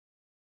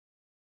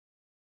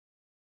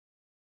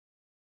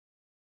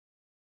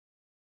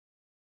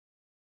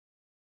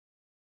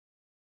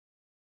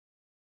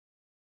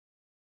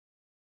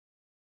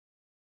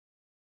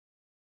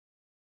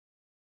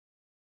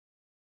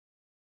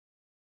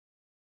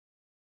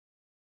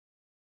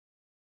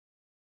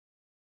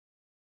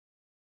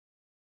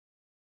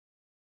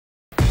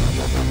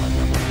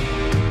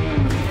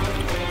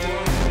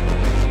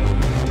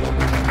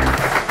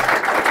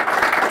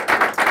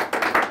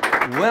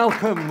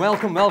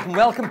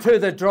Welcome to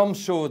the Drum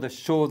Show, the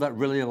show that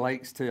really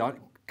likes to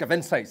give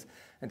insights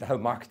into how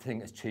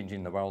marketing is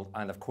changing the world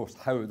and, of course,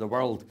 how the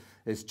world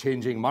is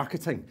changing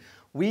marketing.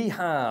 We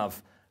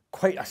have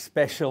quite a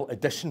special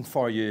edition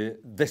for you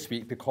this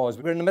week because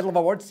we're in the middle of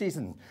award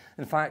season.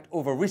 In fact,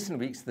 over recent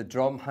weeks, the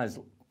Drum has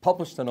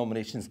published the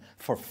nominations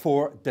for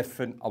 4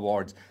 different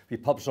awards. We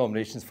published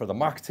nominations for the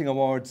Marketing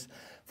Awards,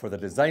 for the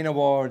Design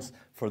Awards,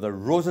 for the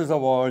Roses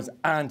Awards,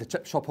 and the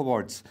Chip Shop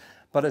Awards.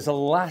 But it's the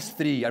last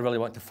 3 I really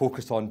want to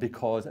focus on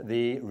because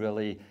they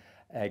really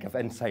give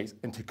insights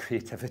into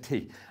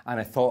creativity. And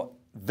I thought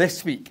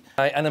this week,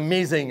 an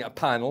amazing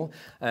panel.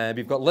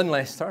 We've got Lynn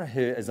Lester, who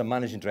is the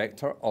Managing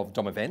Director of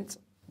Drum Event.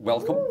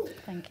 Welcome.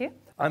 Thank you.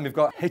 And we've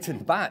got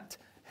Hiten Bhatt,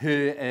 who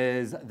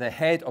is the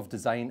Head of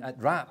Design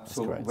at RAP. That's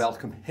so correct.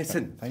 Welcome,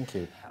 Hiten. Thank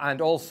you. And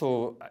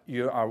also,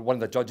 you are one of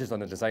the judges on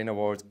the Design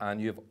Awards,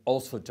 and you've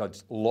also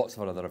judged lots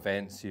of other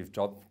events. You've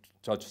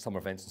judged summer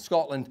events in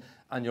Scotland,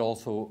 and you've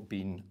also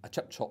been a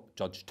chip shop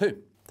judge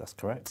too. That's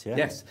correct, yeah.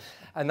 Yes,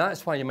 and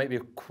that's why you might be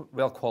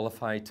well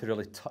qualified to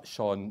really touch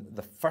on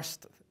the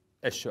first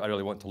issue I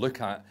really want to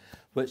look at,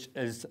 which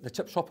is the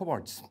Chip Shop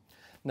Awards.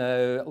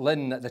 Now,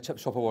 Lynn, the Chip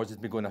Shop Awards has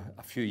been going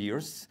a few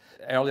years.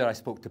 Earlier I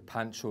spoke to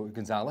Pancho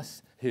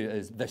González, who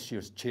is this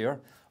year's chair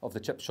of the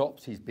Chip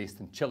Shops. He's based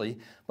in Chile.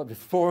 But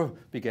before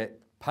we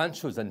get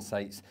Pancho's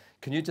insights,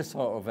 can you just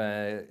sort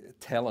of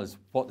tell us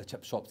what the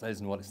Chip Shops is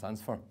and what it stands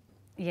for?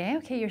 Yeah,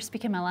 okay, you're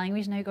speaking my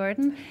language now,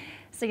 Gordon.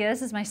 So yeah,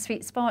 this is my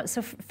sweet spot.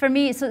 So for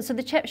me, so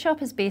the Chip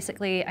Shop is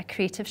basically a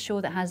creative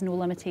show that has no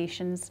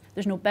limitations.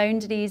 There's no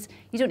boundaries.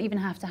 You don't even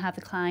have to have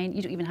the client.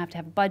 You don't even have to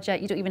have a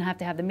budget. You don't even have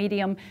to have the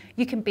medium.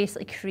 You can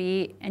basically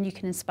create and you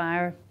can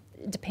inspire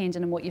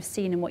depending on what you've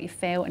seen and what you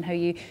felt and how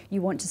you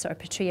want to sort of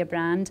portray a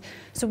brand.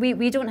 So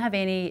we don't have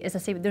any, as I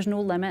say, there's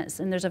no limits,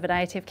 and there's a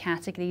variety of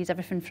categories,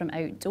 everything from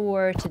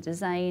outdoor to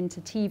design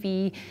to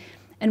TV.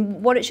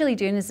 And what it's really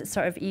doing is it's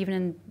sort of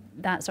evening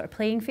that sort of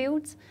playing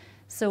field.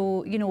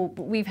 So, you know,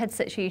 we've had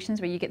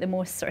situations where you get the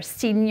most sort of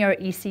senior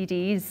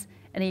ECDs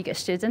and then you get a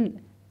student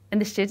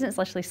and the student's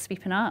literally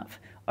sweeping up,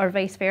 or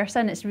vice versa.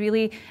 And it's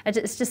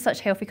just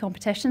such healthy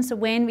competition. So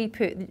when we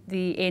put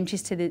the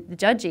entries to the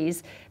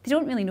judges, they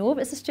don't really know if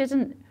it's a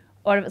student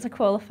or if it's a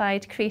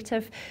qualified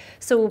creative.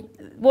 So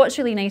what's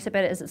really nice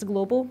about it is it's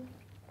global.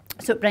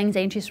 So it brings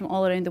entries from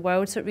all around the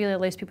world, so it really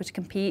allows people to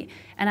compete.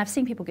 And I've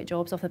seen people get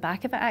jobs off the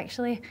back of it,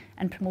 actually,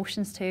 and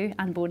promotions too,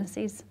 and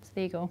bonuses. So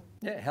there you go.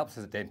 Yeah, it helps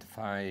us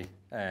identify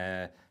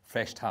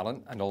fresh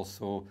talent and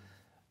also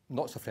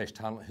not so fresh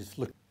talent who's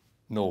looking.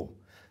 No.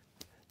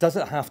 Does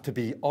it have to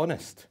be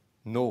honest?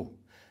 No.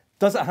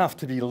 Does it have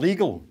to be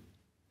legal?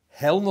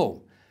 Hell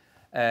no.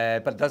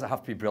 But does it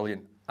have to be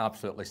brilliant?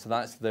 Absolutely. So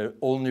that's the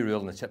only rule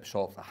in the chip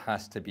shop. It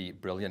has to be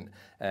brilliant.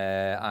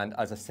 And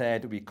as I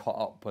said, we caught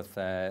up with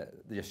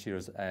this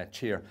year's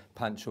chair,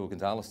 Pancho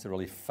González, to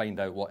really find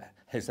out what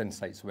his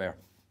insights were.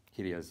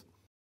 Here he is.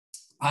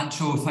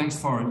 Pancho, thanks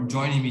for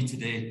joining me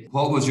today.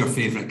 What was your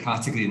favourite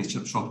category in the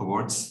Chip Shop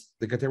Awards?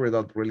 The category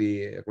that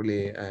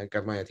really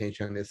got my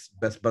attention is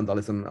best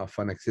vandalism of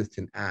an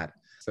existing ad.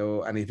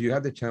 So, and if you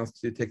have the chance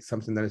to take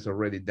something that is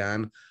already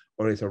done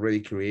or is already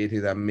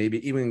created, and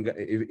maybe even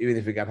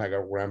if you got like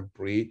a Grand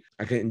Prix,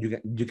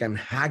 you can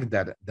hack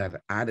that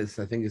ad.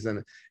 I think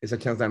it's a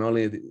chance that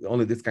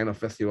only this kind of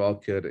festival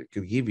could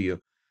give you.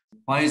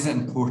 Why is it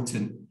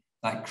important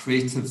that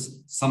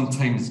creatives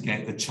sometimes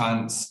get the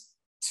chance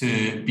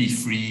to be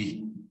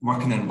free,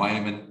 work in an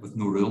environment with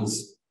no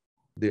rules?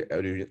 The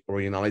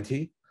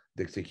originality,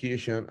 the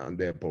execution, and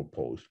the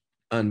purpose.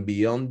 And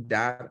beyond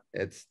that,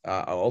 it's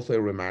also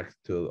a remark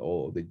to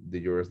all the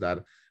jurors that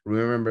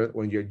remember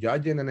when you're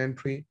judging an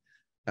entry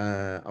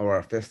or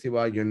a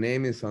festival, your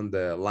name is on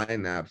the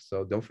lineup.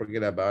 So don't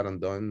forget about and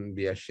don't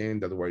be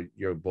ashamed that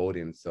you're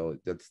voting. So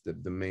that's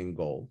the main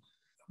goal.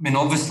 I mean,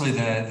 obviously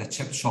the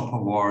Chip Shop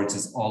Awards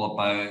is all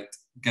about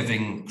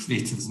giving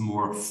creatives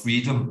more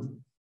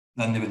freedom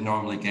than they would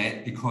normally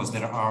get because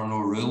there are no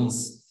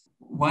rules.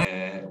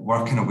 Why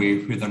work in a way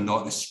where they're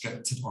not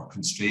restricted or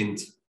constrained?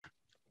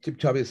 Chip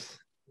Shop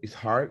is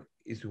hard,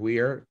 it's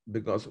weird,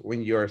 because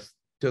when you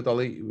got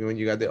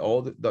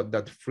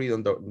that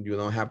freedom, you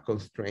don't have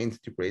constraints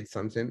to create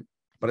something.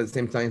 But at the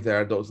same time, there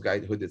are those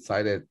guys who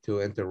decided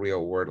to enter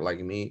real world like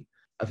me.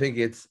 I think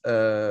it's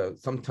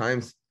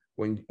sometimes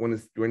when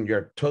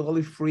you're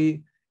totally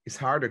free, it's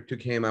harder to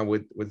come up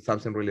with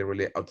something really,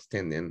 really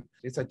outstanding.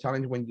 It's a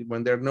challenge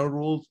when there are no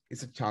rules.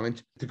 It's a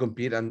challenge to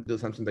compete and do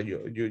something that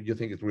you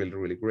think is really,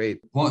 really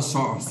great. What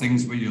sort of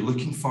things were you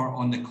looking for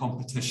on the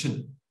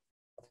competition?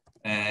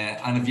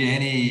 And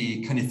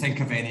can you think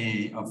of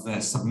any of the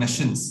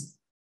submissions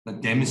that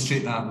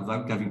demonstrate that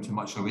without giving too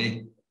much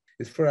away?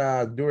 It's for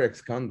a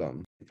Durex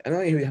condom. I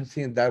know you have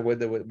seen that with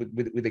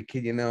the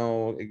kid, you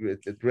know,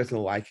 dressing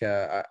like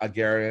a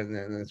girl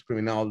and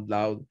screaming out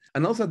loud.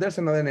 And also there's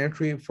another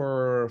entry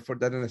for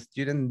that a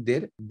student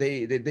did.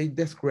 They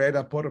just created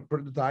a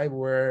prototype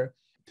where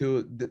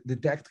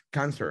detect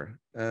cancer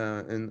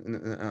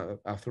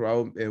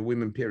throughout a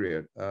women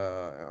period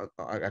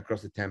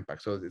across the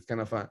Tampax. So it's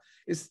kind of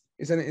it's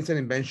an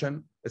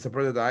invention. It's a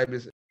prototype.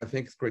 I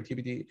think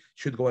creativity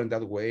should go in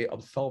that way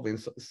of solving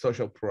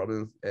social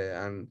problems.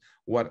 And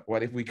what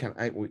if we can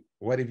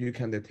what if you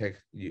can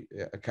detect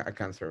a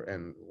cancer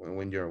and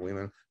when you're a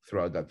woman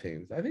throughout that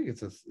thing? I think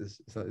it's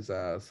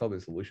a solving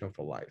solution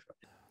for life.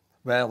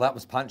 Well, that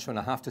was Pancho, and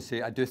I have to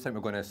say, I do think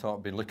we're going to sort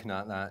of be looking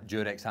at that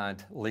Durex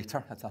ad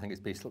later. I think it's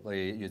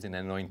basically using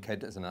an annoying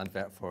kid as an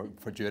advert for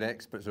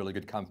Durex, but it's a really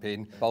good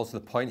campaign. But also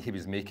the point he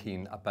was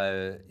making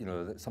about, you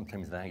know, that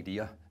sometimes the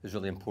idea is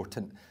really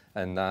important,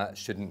 and that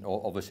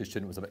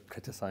obviously was a bit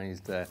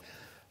criticised.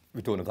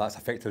 We don't know if that's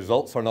affected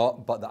results or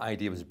not, but the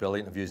idea was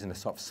brilliant of using a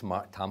sort of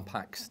smart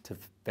Tampax to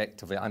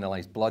effectively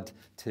analyse blood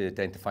to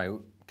identify,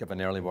 give an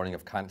early warning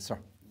of cancer.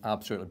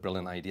 Absolutely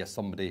brilliant idea.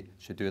 Somebody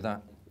should do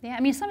that. Yeah, I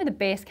mean, some of the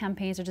best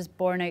campaigns are just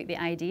born out the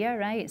idea,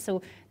 right?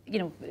 So, you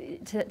know,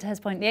 to his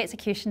point, the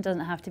execution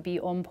doesn't have to be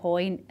on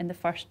point in the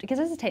first, because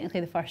this is technically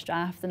the first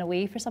draft in a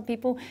way for some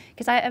people.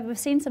 Because I've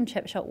seen some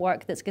chip shop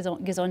work that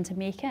goes on to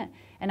make it.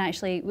 And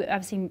actually,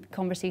 I've seen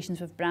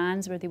conversations with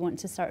brands where they want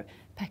to sort of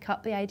pick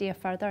up the idea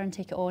further and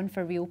take it on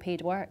for real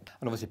paid work.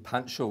 And obviously,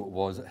 Pancho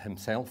was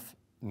himself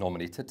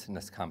nominated in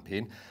this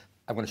campaign.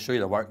 I'm going to show you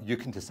the work. You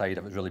can decide if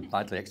it was really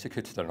badly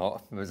executed or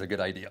not. It was a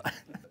good idea.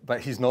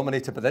 But he's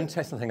nominated. But the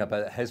interesting thing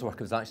about his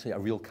work is actually a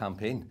real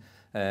campaign.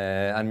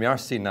 And we are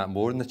seeing that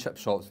more in the chip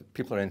shops.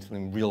 People are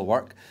entering real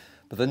work.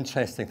 But the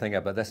interesting thing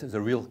about this is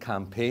a real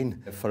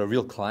campaign for a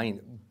real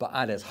client. But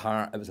at its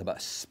heart, it was about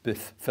a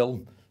spoof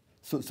film.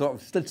 So it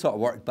still sort of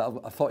worked, but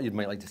I thought you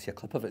might like to see a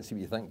clip of it and see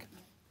what you think.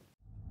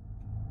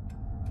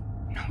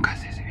 Nunca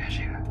sé si voy a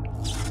llegar.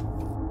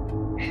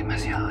 Es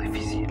demasiado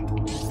difícil.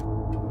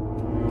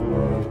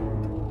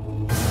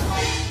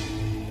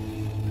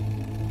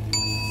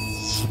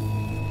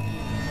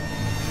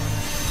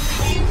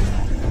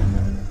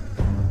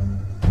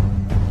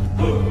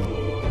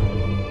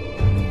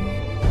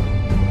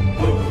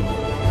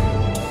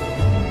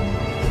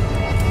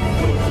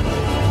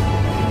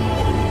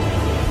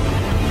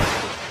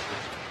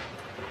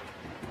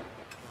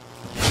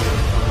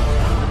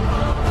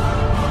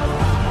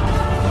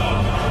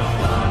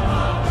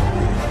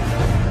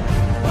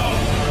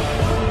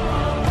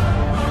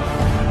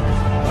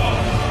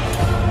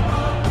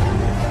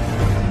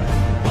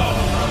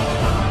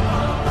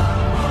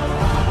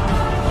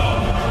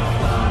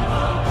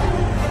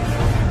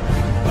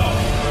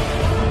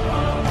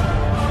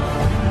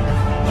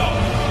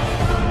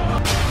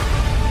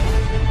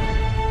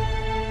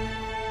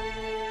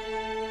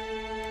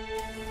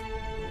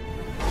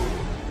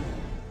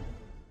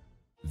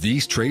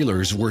 These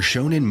trailers were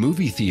shown in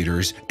movie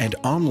theaters and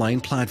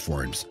online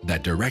platforms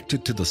that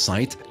directed to the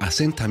site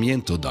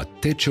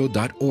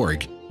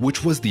asentamiento.techo.org,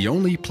 which was the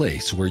only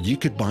place where you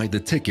could buy the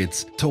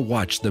tickets to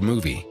watch the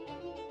movie.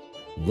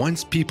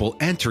 Once people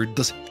entered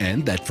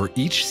and that for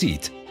each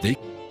seat, they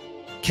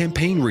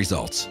campaign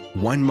results,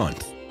 1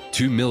 month,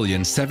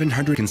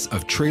 2,700,000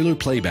 of trailer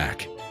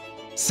playback,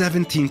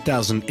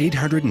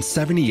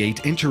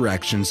 17,878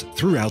 interactions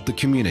throughout the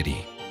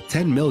community.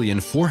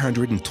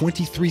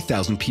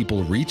 10,423,000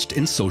 people reached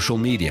in social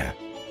media.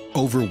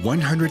 Over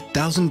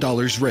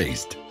 $100,000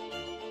 raised.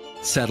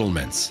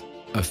 Settlements,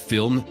 a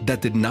film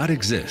that did not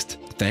exist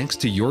thanks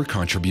to your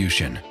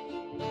contribution.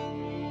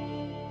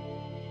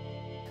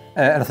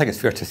 And I think it's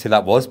fair to say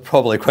that was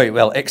probably quite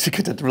well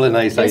executed, really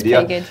nice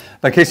idea. Pretty good.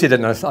 But in case you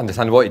didn't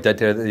understand what he did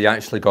there, he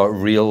actually got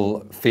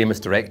real famous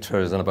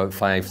directors in about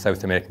 5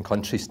 South American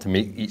countries to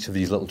make each of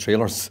these little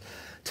trailers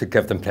to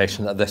give the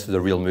impression that this was a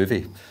real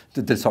movie.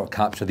 It did sort of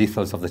capture the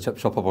ethos of the Chip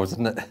Shop Awards,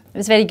 didn't it? It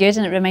was very good,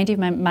 and it reminded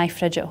me of my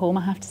fridge at home,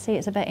 I have to say.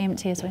 It's a bit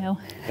empty as well.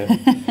 Yeah.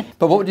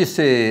 But what would you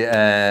say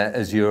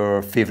is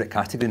your favourite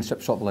category in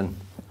Chip Shop, Lynn?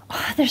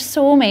 Oh, there's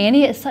so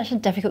many. It's such a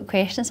difficult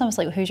question. It's almost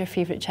like, who's your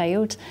favourite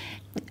child?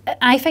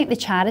 I think the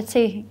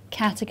charity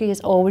category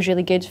is always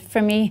really good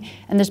for me,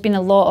 and there's been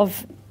a lot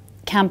of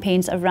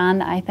campaigns that I've ran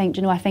that I think,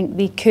 I think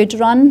they could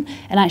run,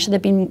 and actually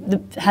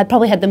they've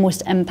probably had the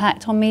most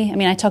impact on me. I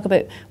mean, I talk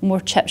about more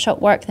chip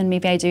shop work than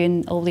maybe I do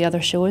in all the other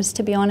shows,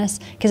 to be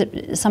honest,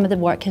 because some of the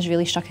work has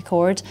really struck a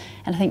chord,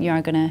 and I think you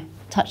are going to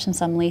touch on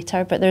some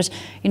later. But there's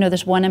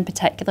one in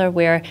particular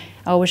where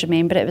I always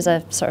remember it was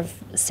a sort of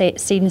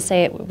scene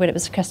set where it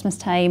was Christmas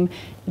time,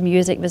 the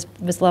music was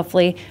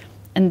lovely,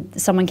 and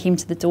someone came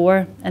to the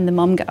door, and the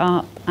mum got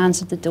up,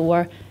 answered the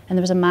door, and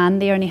there was a man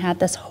there, and he had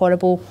this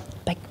horrible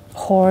big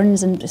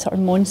horns and sort of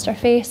monster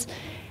face,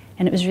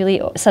 and it was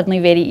really suddenly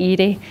very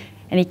eerie,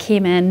 and he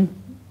came in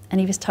and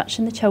he was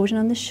touching the children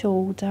on the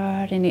shoulder,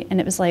 and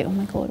it was like, oh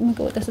my god,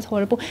 this is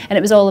horrible. And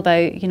it was all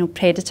about,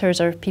 predators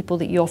or people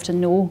that you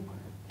often know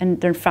and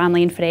their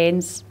family and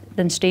friends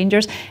than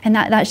strangers, and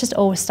that's just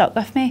always stuck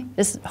with me.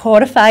 It's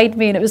horrified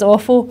me, and it was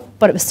awful,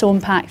 but it was so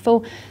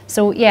impactful.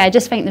 So yeah, I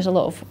just think there's a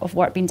lot of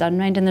work being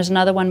done around, and there's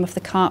another one with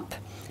the cup,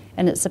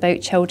 and it's about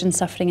children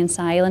suffering in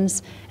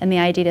silence, and the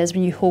idea is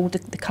when you hold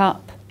the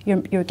cup,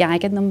 you're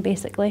gagging them,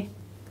 basically.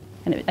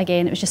 And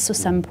again, it was just so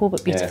simple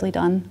but beautifully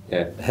done.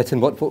 Yeah. Hiten,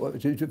 what,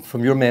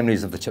 from your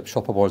memories of the Chip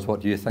Shop Awards,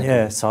 what do you think?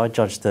 Yeah, so I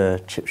judged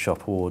the Chip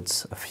Shop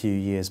Awards a few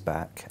years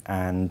back,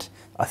 and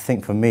I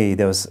think for me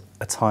there was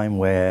a time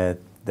where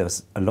there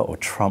was a lot of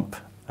Trump,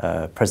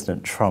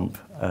 President Trump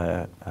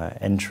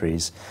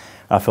entries.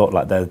 I felt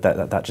like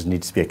that just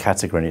needs to be a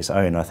category in its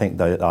own. I think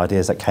the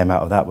ideas that came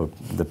out of that were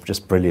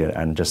just brilliant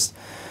and just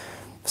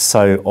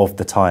so of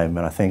the time.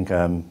 And I think,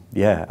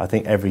 yeah, I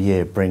think every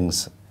year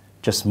brings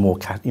just more,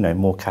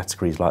 more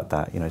categories like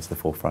that, to the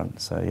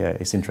forefront. So yeah,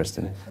 it's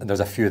interesting. And there's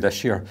a few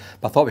this year,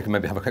 but I thought we could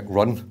maybe have a quick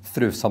run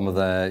through some of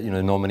the,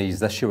 nominees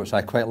this year, which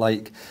I quite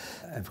like.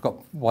 I've got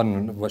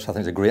one which I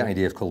think is a great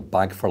idea. It's called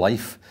Bag for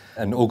Life.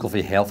 And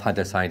Ogilvy Health had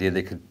this idea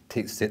they could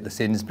take the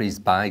Sainsbury's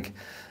bag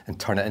and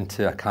turn it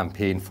into a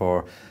campaign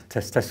for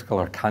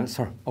testicular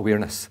cancer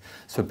awareness.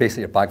 So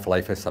basically, your Bag for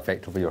Life is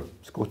effectively your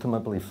scrotum, I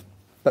believe.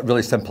 But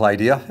really simple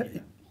idea.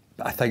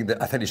 I think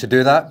you should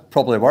do that.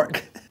 Probably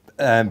work.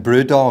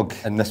 Brewdog,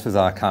 and this was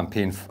a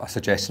campaign, a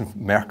suggestion.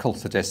 Merkel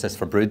suggested this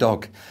for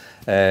Brewdog,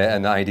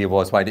 and the idea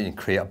was, why don't you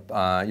create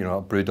a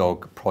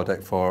Brewdog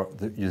product for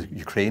the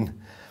Ukraine?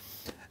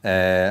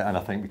 And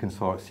I think we can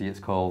sort of see it's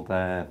called.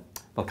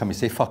 Well, can we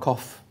say fuck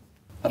off?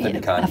 I think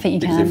we can. I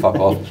think you can. Say fuck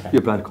off.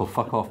 Your brand called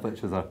Fuck Off,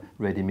 which is a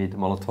ready-made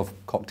Molotov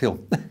cocktail.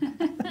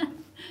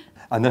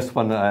 And this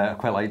one I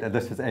quite liked.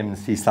 This was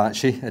M&C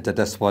Saatchi. I did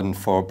this one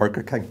for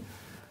Burger King,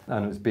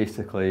 and it was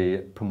basically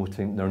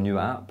promoting their new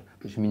app,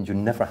 which means you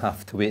never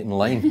have to wait in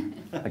line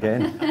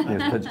again.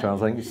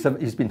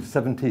 He's been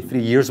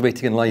 73 years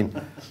waiting in line.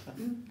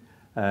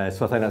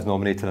 So I think that's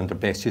nominated under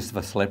Best Use of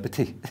a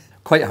Celebrity.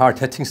 Quite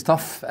hard-hitting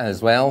stuff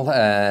as well,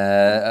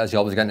 as you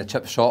always get in the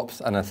chip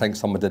shops. And I think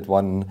someone did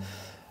one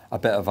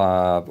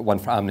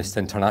for Amnesty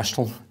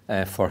International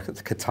for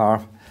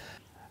Qatar.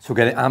 So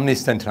getting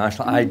Amnesty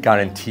International, I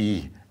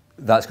guarantee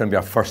that's going to be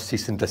our first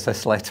cease and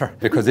desist letter,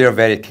 because they're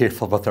very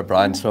careful with their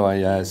brand.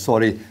 So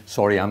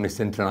sorry,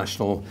 Amnesty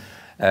International.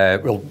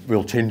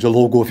 We'll change the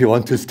logo if you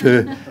want us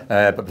to,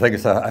 but I think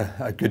it's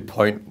a good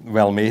point,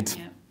 well made.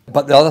 Yeah.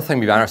 But the other thing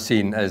we are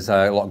seeing is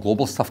a lot of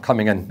global stuff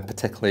coming in,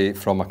 particularly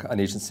from an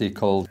agency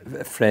called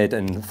Fred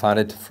and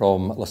Farid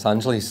from Los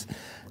Angeles,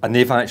 and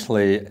they've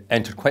actually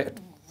entered quite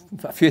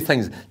a few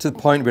things to the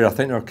point where I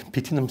think they're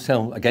competing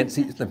themselves against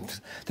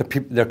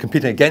they're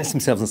competing against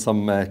themselves in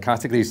some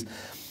categories.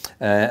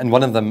 And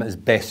one of them is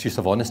Best Use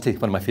of Honesty,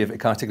 one of my favourite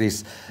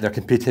categories. They're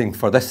competing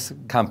for this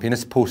campaign,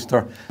 this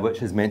poster,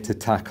 which is meant to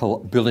tackle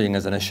bullying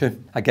as an issue.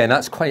 Again,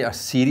 that's quite a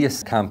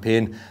serious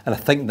campaign, and I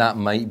think that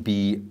might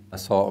be a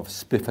sort of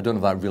spoof. I don't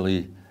know if that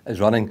really is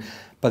running.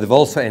 But they've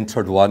also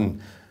entered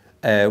one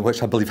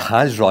which I believe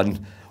has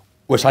run,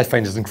 which I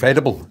find is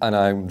incredible. And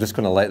I'm just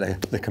going to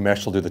let the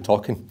commercial do the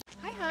talking.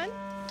 Hi, hon.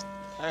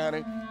 Hi,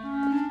 honey.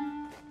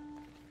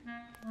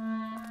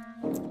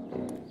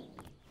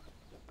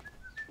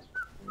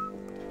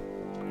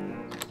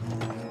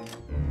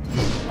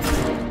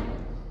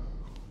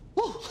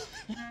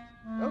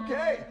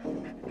 Okay.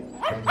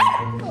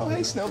 Oh,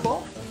 hey,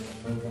 Snowball.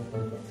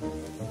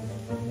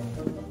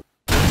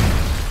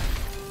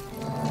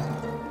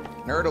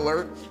 Nerd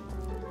alert.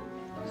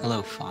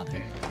 Hello,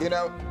 Father.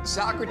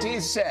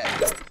 Socrates said.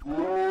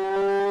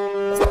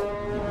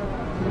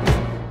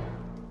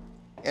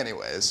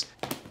 Anyways,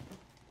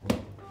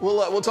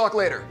 we'll talk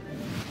later.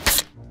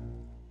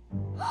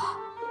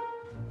 I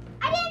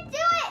didn't do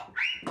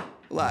it!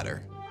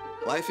 Ladder.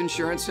 Life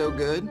insurance so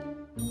good,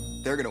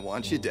 they're gonna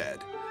want you dead.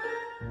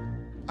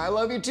 I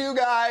love you too,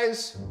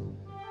 guys.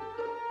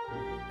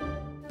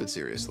 But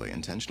seriously,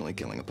 intentionally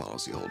killing a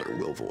policyholder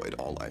will void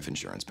all life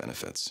insurance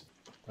benefits.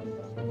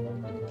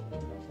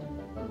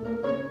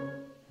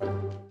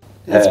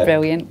 That's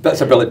brilliant.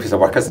 That's a brilliant piece of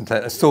work, isn't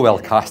it? It's so well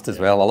cast as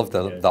well. I love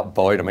that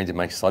boy reminded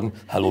my son,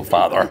 hello,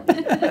 father.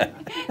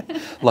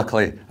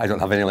 Luckily, I don't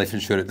have any life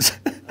insurance.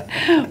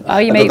 Oh,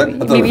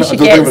 maybe you should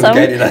get some.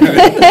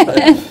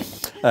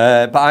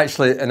 But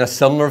actually, in a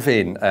similar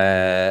vein,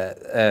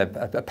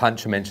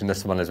 Pancho mentioned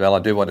this one as well. I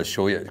do want to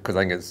show you because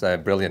I think it's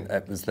brilliant.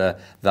 It was that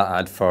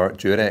ad for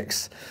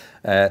Durex.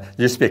 There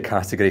used to be a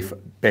category for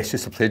best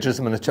use of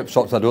plagiarism in the chip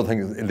shops. I don't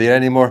think it's there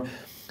anymore.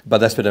 But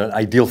this would be an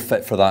ideal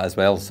fit for that as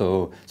well.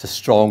 So it's a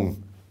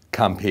strong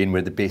campaign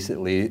where they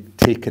basically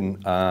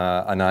taken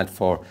an ad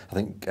for, I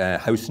think,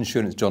 house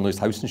insurance, John Lewis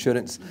House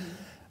Insurance,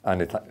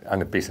 and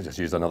it basically just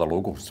used another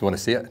logo. So you want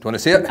to see it? Do you want to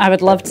see it? I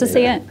would love to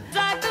see it.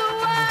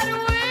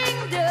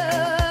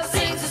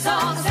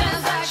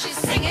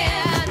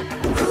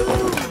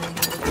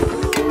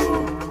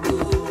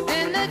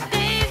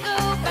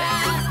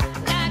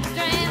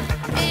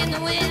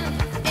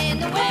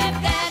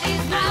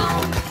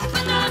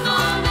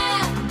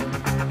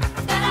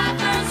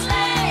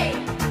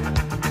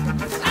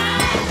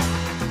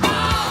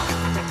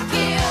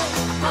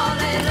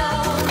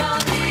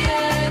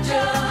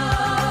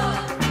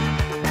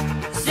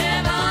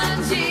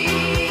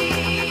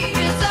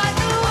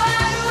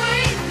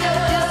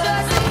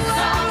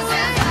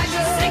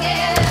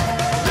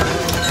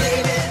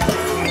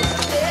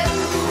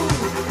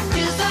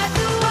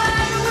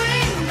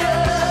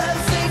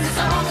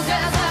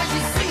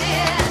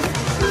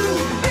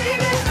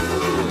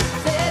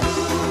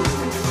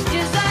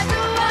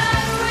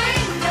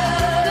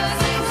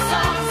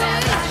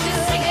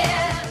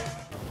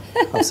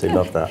 Absolutely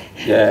love that.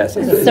 Yeah, it's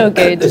so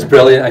good. It's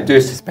brilliant. I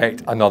do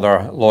suspect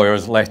another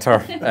lawyer's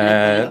letter.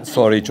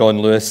 Sorry, John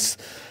Lewis.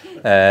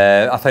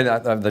 I think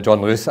that the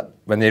John Lewis,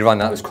 when they ran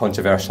that, was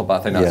controversial, but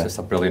I think that's just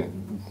a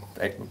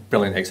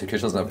brilliant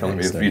execution, isn't it? A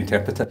brilliant way of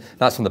reinterpreting it.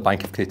 That's from the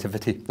Bank of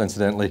Creativity,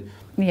 incidentally.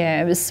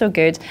 Yeah, it was so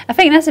good. I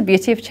think that's the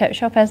beauty of Chip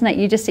Shop, isn't it?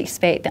 You just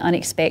expect the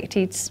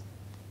unexpected,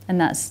 and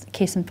that's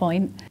case in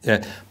point.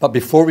 Yeah, but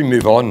before we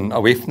move on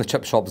away from the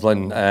chip shops,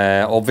 Lynn,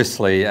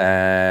 obviously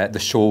the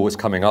show is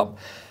coming up.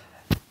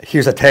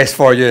 Here's a test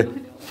for you.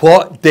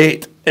 What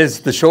date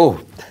is the show?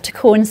 To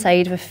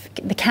coincide with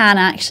the Cannes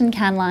Action,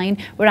 Cannes Line,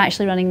 we're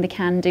actually running the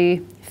Can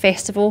Do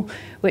Festival,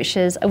 which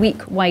is a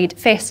week-wide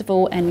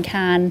festival in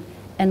Cannes,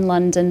 in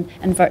London,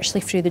 and virtually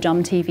through the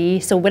Drum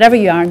TV. So wherever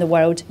you are in the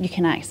world, you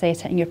can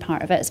access it and you're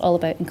part of it. It's all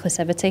about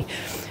inclusivity.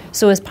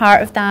 So as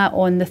part of that,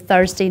 on the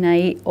Thursday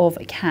night of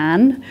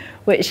Cannes,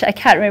 which I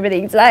can't remember the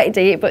exact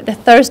date, but the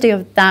Thursday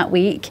of that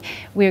week,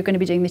 we're going to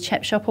be doing the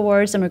Chip Shop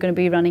Awards, and we're going to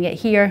be running it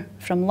here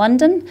from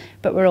London,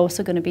 but we're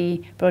also going to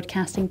be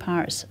broadcasting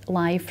parts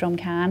live from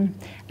Cannes.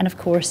 And of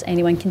course,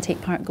 anyone can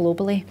take part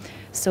globally.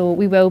 So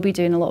we will be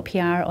doing a lot of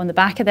PR on the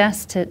back of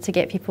this to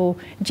get people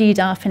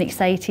G'd up and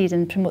excited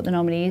and promote the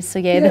nominees. So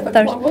yeah, the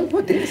Thursday.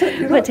 What day is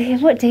it?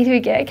 What day do we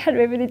get? I can't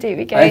remember the date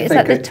we get. It's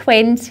at the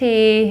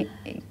 20.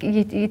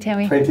 You tell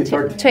me.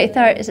 23rd.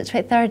 23rd. Is it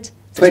 23rd?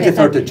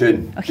 23rd of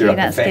June. Okay, You're a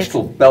that's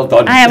professional. good. Well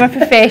done. I am a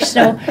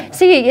professional.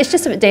 See, it's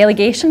just about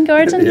delegation,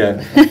 Gordon.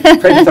 Yeah.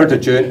 23rd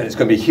of June, and it's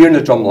going to be here in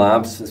the Drum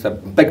Labs. It's a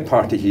big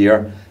party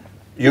here.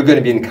 You're going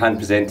to be in Cannes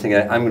presenting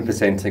it. I'm going to be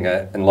presenting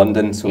it in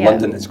London. So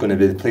London is going to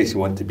be the place you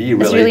want to be,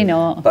 really. It's really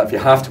not. But if you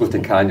have to go to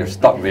Cannes, you're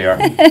stuck there.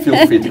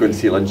 Feel free to go and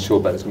see Lynn's show,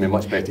 but it's going to be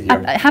much better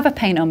here. Have a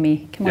pint on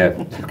me. Come on.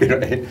 Yeah. Okay,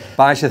 right.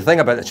 But actually, the thing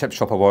about the Chip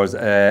Shop Awards,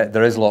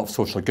 there is a lot of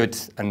social good,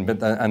 and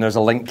there's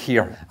a link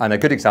here. And a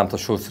good example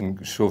shows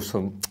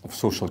some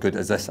social good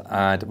is this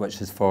ad,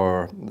 which is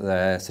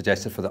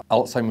suggested for the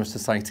Alzheimer's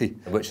Society,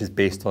 which is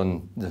based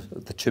on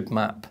the tube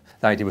map.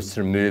 The idea was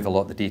to remove a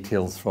lot of the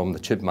details from the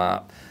tube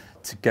map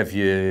to give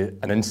you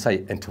an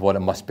insight into what it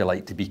must be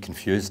like to be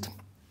confused.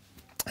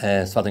 So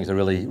I think it's a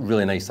really,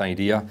 really nice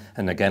idea.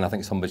 And again, I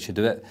think somebody should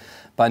do it.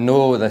 But I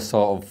know this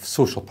sort of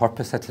social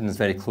purpose hitting is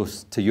very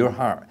close to your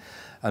heart.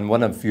 And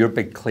one of your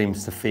big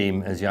claims to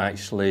fame is you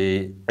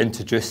actually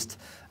introduced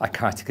a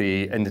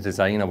category in the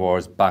Design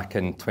Awards back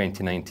in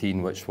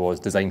 2019, which was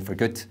Design for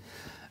Good.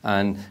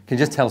 And can you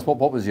just tell us what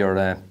was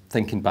your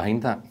thinking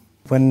behind that?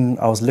 When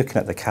I was looking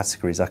at the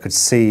categories, I could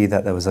see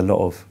that there was a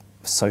lot of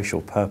social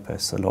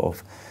purpose, a lot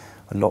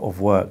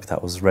of work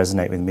that was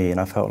resonating with me, and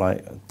I felt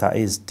like that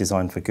is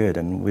design for good.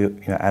 And we,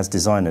 as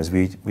designers,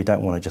 we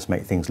don't want to just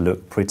make things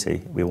look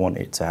pretty. We want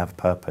it to have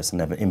purpose and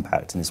have an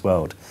impact in this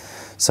world.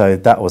 So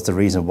that was the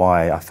reason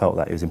why I felt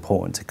that it was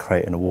important to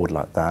create an award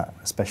like that,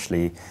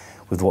 especially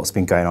with what's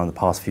been going on in the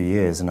past few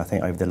years. And I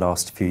think over the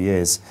last few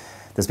years,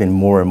 there's been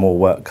more and more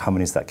work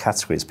coming into that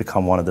category. It's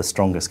become one of the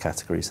strongest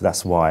categories. So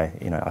that's why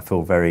I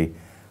feel very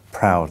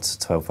proud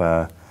to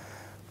have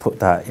put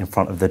that in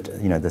front of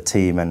the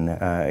team, and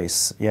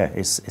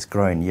it's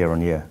growing year on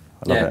year.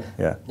 I love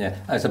it. Yeah,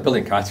 it's a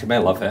brilliant category. I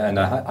love it, and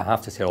I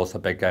have to say also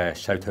a big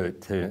shout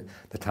out to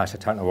Natasha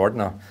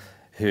Turner-Wardner,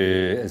 who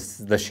is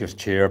this year's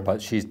chair,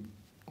 but she's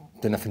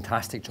doing a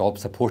fantastic job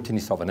supporting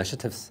these sort of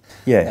initiatives.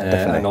 Yeah,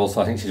 definitely. And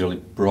also I think she's really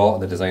brought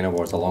the Design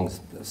Awards along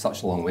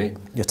such a long way.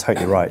 You're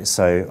totally right.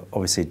 So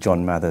obviously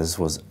John Mathers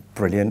was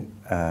brilliant.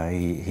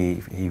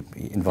 He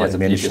invited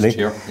me initially.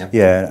 Chair,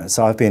 yeah,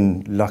 so I've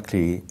been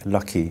lucky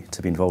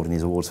to be involved in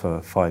these awards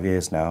for 5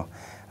 years now,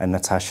 and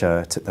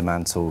Natasha took the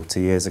mantle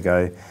 2 years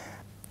ago.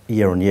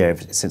 Year on year,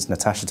 since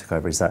Natasha took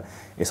over, is that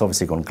it's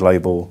obviously gone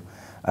global,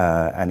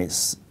 and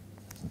it's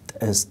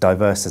as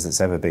diverse as it's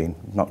ever been.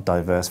 Not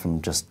diverse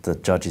from just the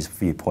judge's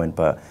viewpoint,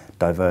 but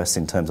diverse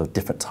in terms of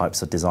different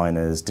types of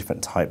designers,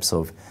 different types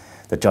of,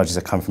 the judges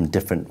are coming from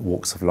different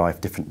walks of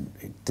life,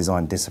 different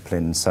design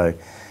disciplines. So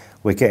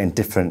we're getting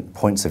different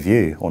points of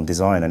view on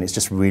design, and it's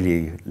just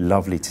really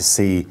lovely to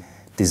see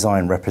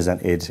design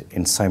represented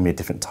in so many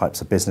different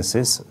types of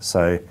businesses.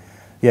 So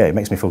yeah, it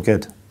makes me feel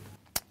good.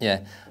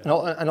 Yeah,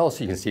 and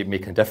also you can see it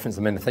making a difference.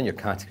 I mean, I think your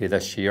category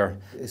this year,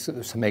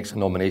 some extra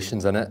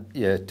nominations in it.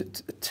 Yeah,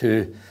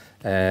 two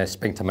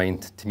spring to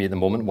mind to me at the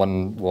moment.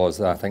 One was,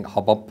 I think,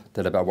 Hubbub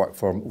did a bit of work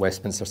for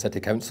Westminster City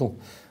Council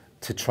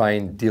to try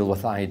and deal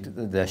with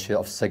the issue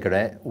of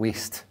cigarette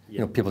waste. You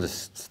know, people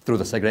just throw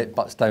the cigarette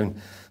butts down.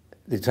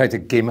 They tried to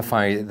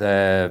gamify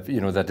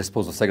the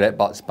disposal of cigarette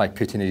butts by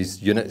putting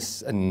these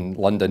units in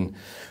London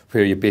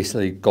where you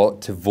basically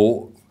got to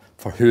vote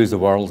for who's the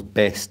world's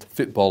best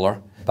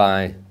footballer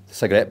by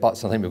cigarette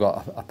butts. I think we've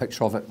got a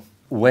picture of it.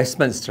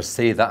 Westminster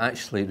say that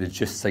actually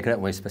reduced cigarette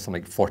waste by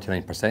something like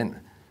 49%. So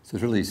it's a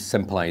really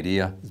simple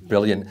idea. It's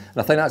brilliant. And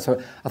I think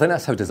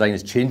that's how design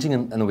is changing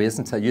in a way,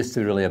 isn't it? It used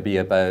to really be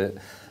about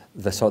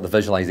the sort of the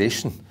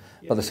visualization.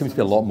 But there seems to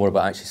be a lot more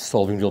about actually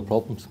solving real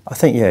problems. I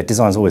think, yeah,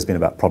 design's always been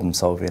about problem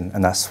solving,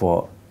 and that's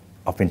what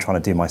I've been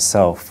trying to do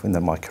myself in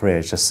my career,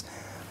 is just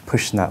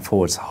pushing that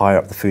forwards higher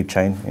up the food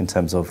chain in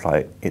terms of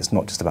like, it's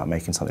not just about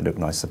making something look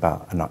nice, it's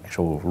about an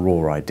actual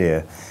raw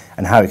idea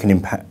and how it can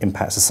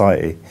impact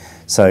society.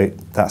 So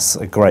that's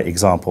a great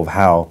example of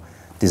how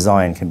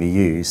design can be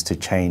used to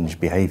change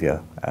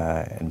behaviour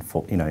and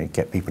for,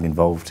 get people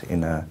involved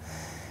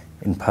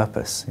in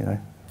purpose.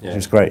 Which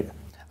is great.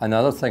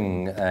 Another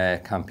thing,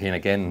 campaign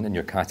again in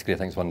your category, I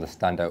think is one of the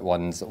standout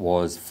ones,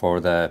 was for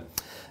the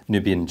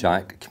Nubian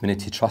Jack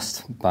Community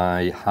Trust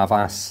by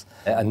Havas.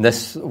 And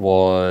this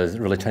was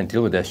really trying to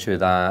deal with the issue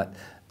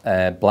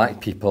that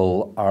black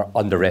people are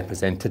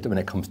underrepresented when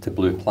it comes to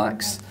blue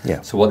plaques.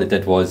 Yeah. So what they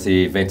did was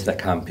they invented a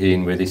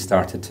campaign where they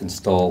started to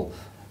install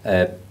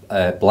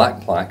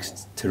black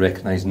plaques to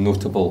recognise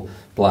notable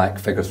black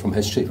figures from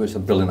history, which is a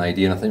brilliant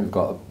idea, and I think we've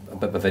got a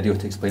bit of a video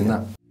to explain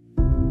that.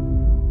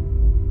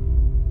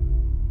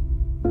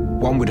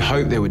 One would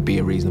hope there would be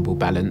a reasonable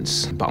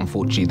balance, but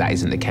unfortunately that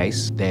isn't the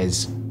case.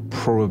 There's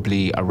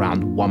probably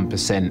around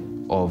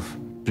 1% of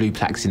blue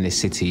plaques in this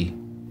city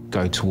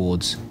go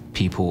towards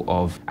people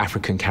of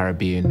African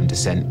Caribbean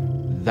descent.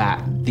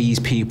 That these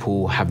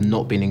people have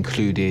not been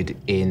included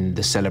in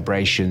the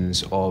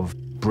celebrations of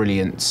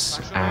brilliance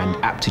and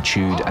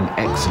aptitude and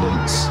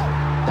excellence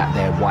that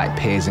their white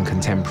peers and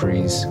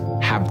contemporaries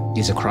have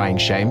is a crying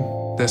shame.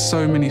 There's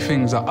so many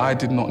things that I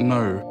did not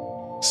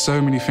know,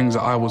 so many things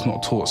that I was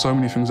not taught, so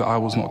many things that I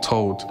was not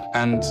told.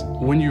 And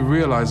when you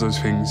realize those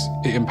things,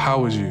 it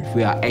empowers you.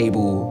 We are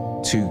able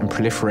to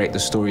proliferate the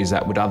stories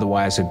that would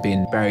otherwise have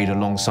been buried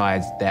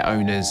alongside their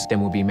owners, then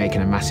we'll be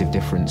making a massive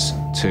difference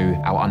to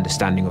our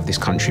understanding of this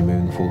country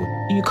moving forward.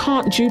 You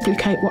can't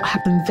duplicate what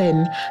happened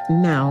then,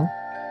 now,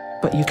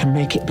 but you can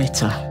make it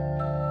better.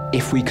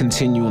 If we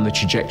continue on the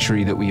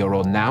trajectory that we are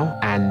on now,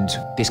 and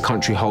this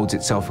country holds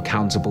itself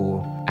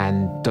accountable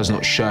and does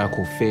not shirk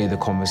or fear the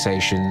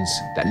conversations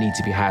that need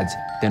to be had,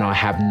 then I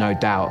have no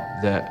doubt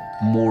that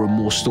more and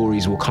more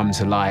stories will come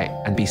to light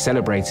and be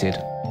celebrated.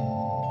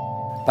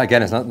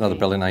 Again, it's another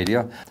brilliant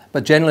idea.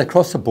 But generally,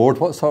 across the board,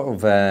 what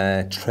sort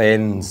of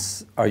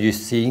trends are you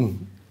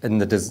seeing in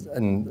the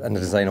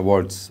design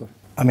awards?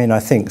 I mean, I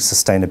think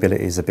sustainability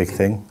is a big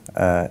thing.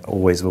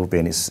 Always will be,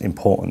 and it's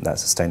important that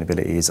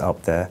sustainability is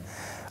up there.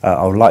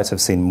 I would like to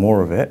have seen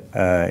more of it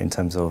in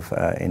terms of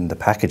in the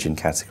packaging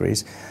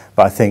categories,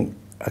 but I think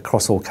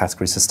across all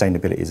categories,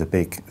 sustainability is a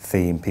big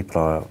theme.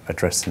 People are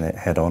addressing it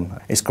head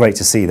on. It's great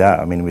to see that.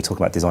 I mean, we're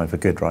talking about design for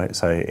good, right?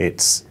 So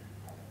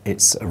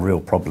it's a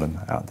real problem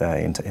out there.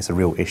 It's a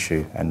real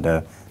issue,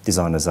 and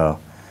designers are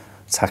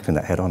tackling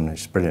that head on.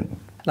 It's brilliant.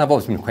 And I've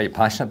always been quite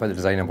passionate about the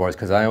design awards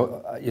because I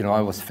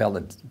always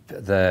felt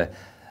that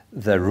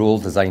the role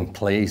design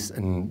plays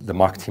in the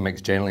marketing mix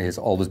generally has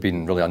always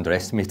been really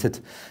underestimated.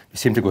 We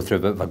seem to go through a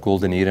bit of a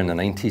golden era in the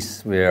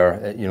 90s where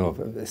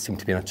it seemed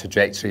to be on a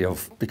trajectory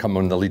of becoming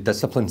one of the lead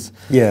disciplines.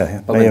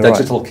 Yeah. But when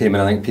digital came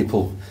in, I think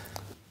people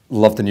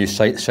loved the new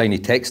shiny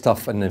tech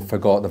stuff and then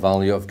forgot the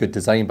value of good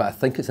design. But I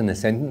think it's in the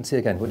ascendancy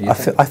again. What do you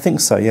think? I think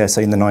so, yeah. So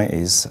in the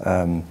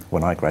 90s,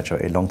 when I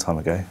graduated a long time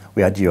ago,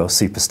 we had your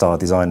superstar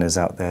designers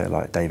out there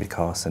like David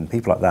Carson,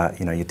 people like that,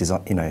 your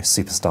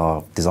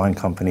superstar design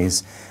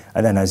companies.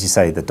 And then, as you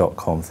say, the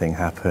 .com thing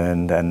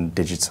happened and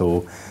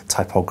digital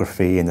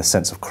typography and the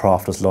sense of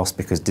craft was lost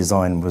because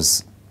design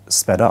was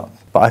sped up.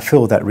 But I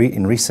feel that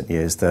in recent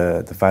years,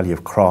 the value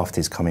of craft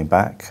is coming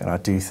back. And I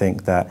do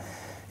think that,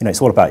 it's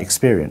all about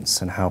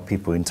experience and how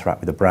people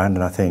interact with the brand.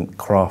 And I think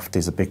craft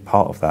is a big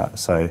part of that.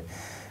 So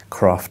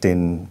craft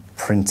in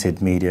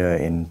printed media,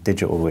 in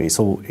digital, it's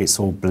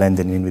all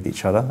blending in with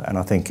each other. And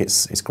I think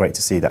it's great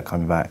to see that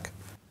coming back.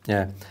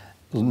 Yeah.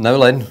 Now,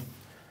 Lynn.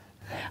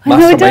 I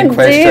know, don't do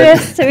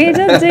this to me,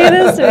 don't do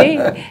this to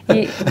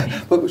me.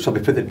 Well, shall we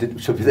put the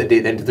date at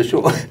the end of the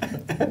show?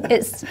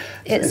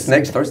 It's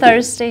next Thursday?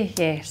 Thursday,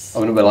 yes.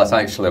 Oh, no, well, that's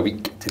actually a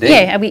week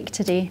today. Yeah, a week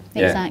today,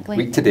 exactly.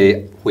 Week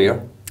today,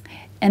 where?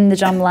 In the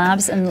Drum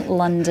Labs in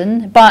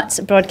London, but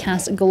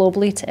broadcast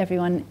globally to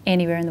everyone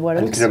anywhere in the world.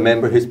 And can you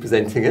remember who's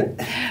presenting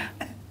it?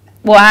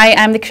 Well, I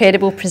am the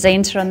credible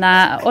presenter on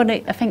that. Oh, no,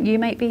 I think you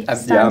might be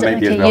standing. Yeah, I might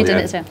be as well, you did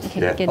it as well.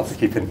 Okay, yeah,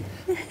 good.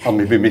 I'll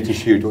maybe making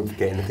sure you don't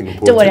forget anything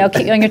important. Don't worry, I'll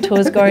keep you on your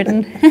toes,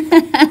 Gordon.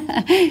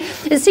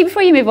 See,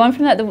 before you move on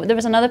from that, there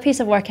was another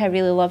piece of work I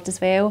really loved as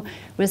well,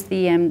 was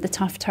the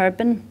tough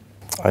turban.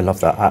 I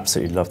love that,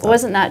 absolutely love that.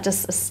 Wasn't that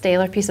just a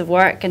stellar piece of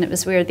work? And it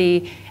was where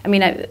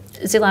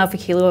Zula Alpha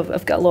Kilo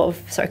have got a lot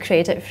of sort of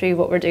credit through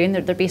what we're doing.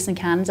 They're based in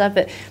Canada,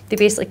 but they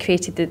basically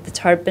created the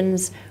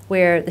turbans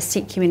where the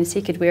Sikh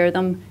community could wear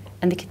them,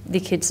 and they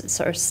could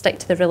sort of stick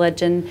to the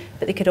religion,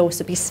 but they could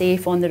also be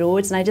safe on the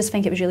roads. And I just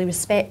think it was really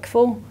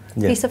respectful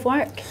piece of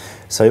work.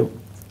 So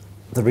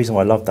the reason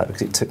why I love that,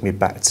 because it took me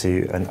back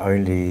to an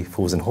Only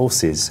Fools and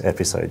Horses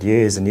episode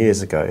years and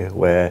years ago,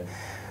 where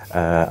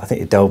I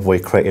think Del Boy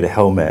created a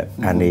helmet,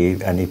 and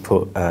he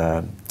put,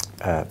 but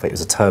it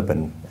was a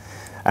turban.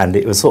 And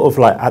it was sort of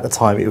like, at the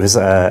time, it was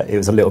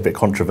a little bit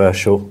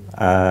controversial,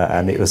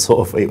 and it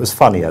was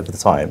funny at the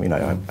time.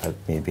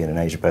 Me being an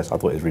Asian person, I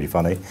thought it was really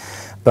funny.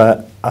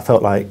 But I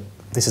felt like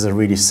this is a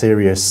really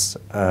serious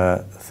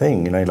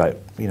thing.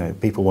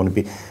 People want to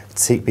be,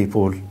 Sikh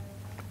people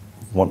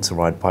want to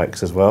ride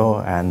bikes as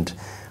well, and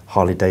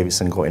Harley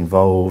Davidson got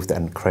involved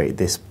and created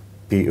this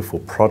beautiful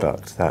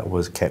product that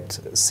was kept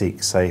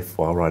safe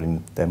while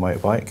riding their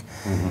motorbike.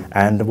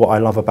 And what I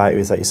love about it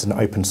is that it's an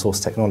open source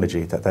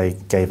technology that they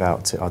gave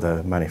out to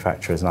other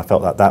manufacturers, and I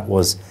felt that that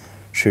was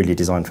truly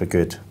designed for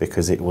good,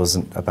 because it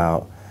wasn't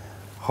about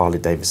Harley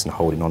Davidson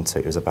holding on to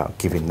it, it was about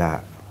giving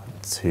that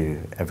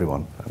to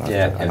everyone,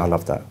 and I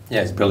love that.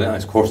 Yeah, it's brilliant,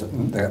 and of course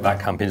that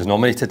campaign is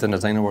nominated in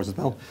Design Awards as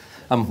well.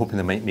 I'm hoping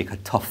they might make a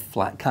tough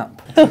flat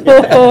cap.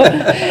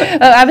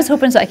 I was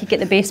hoping so I could get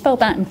the baseball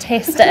bat and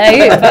test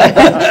it out,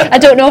 but I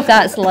don't know if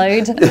that's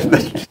allowed.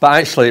 But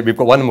actually, we've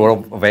got one more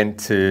event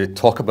to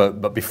talk about,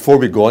 but before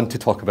we go on to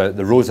talk about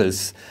the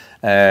roses,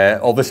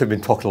 obviously we've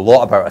been talking a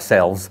lot about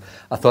ourselves.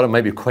 I thought it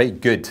might be quite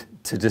good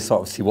to just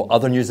sort of see what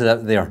other news is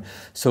out there.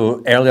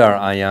 So earlier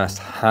I asked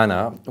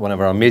Hannah, one of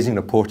our amazing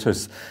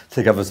reporters,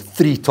 to give us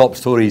 3 top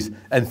stories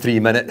in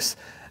 3 minutes,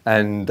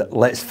 and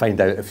let's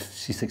find out if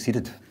she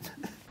succeeded.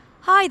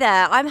 Hi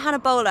there, I'm Hannah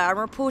Bowler, I'm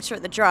a reporter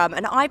at The Drum,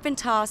 and I've been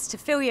tasked to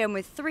fill you in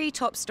with 3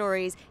 top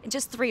stories in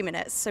just 3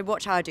 minutes, so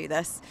watch how I do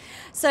this.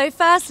 So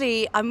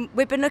firstly,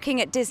 we've been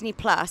looking at Disney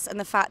Plus and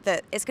the fact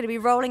that it's going to be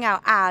rolling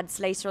out ads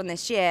later on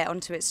this year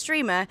onto its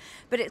streamer,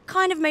 but it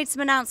kind of made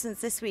some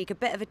announcements this week, a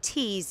bit of a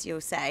tease,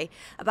 you'll say,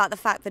 about the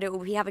fact that it will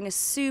be having a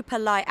super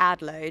light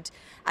ad load,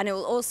 and it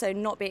will also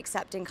not be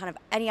accepting kind of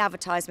any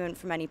advertisement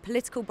from any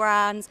political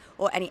brands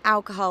or any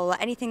alcohol or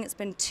anything that's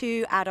been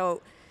too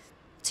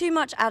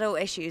much adult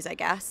issues, I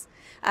guess.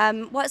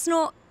 Well, it's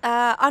not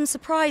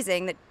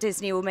unsurprising that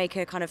Disney will make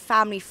a kind of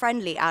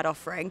family-friendly ad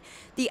offering.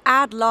 The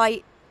ad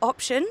light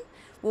option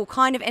will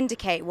kind of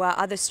indicate where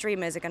other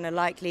streamers are going to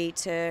likely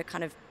to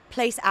kind of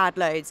place ad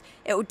loads.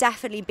 It will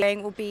definitely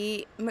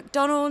be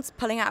McDonald's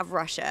pulling out of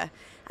Russia.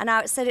 And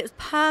now it said it was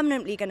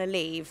permanently going to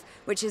leave,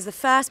 which is the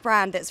first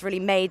brand that's really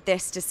made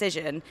this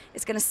decision.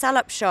 It's going to sell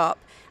up shop,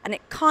 and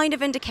it kind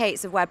of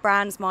indicates of where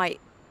brands might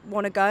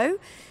want to go,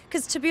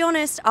 because to be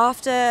honest,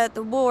 after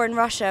the war in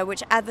Russia,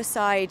 whichever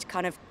side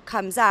kind of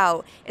comes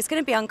out, it's going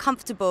to be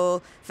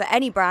uncomfortable for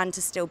any brand to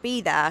still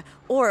be there,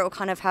 or it will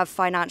kind of have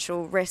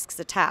financial risks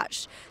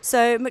attached.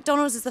 So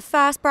McDonald's is the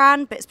first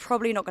brand, but it's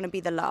probably not going to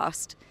be the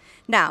last.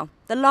 Now,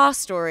 the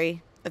last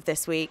story of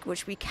this week,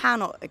 which we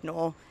cannot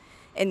ignore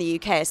in the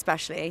UK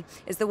especially,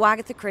 is the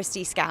Agatha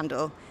Christie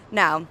scandal.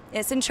 Now,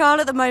 it's in trial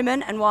at the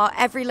moment, and while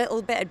every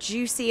little bit of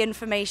juicy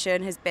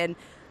information has been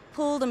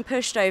pulled and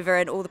pushed over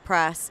in all the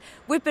press,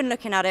 we've been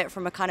looking at it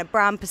from a kind of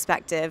brand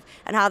perspective,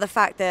 and how the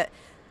fact that,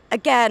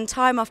 again,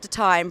 time after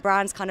time,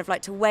 brands kind of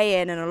like to weigh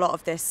in a lot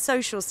of this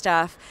social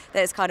stuff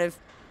that is kind of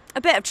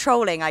a bit of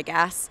trolling, I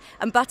guess.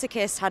 And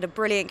Butterkist had a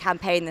brilliant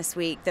campaign this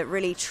week that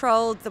really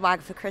trolled the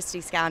Agatha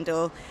Christie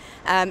scandal,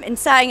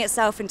 inserting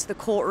itself into the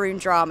courtroom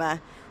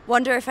drama.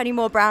 Wonder if any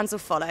more brands will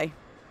follow.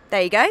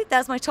 There you go,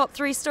 there's my top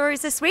 3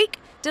 stories this week.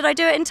 Did I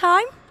do it in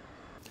time?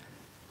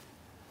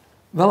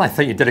 Well, I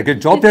think you did a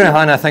good job there,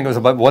 Hannah. I think it was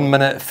about 1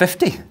 minute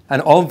 50.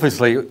 And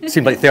obviously, it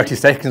seemed like 30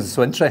 seconds,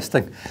 so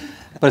interesting.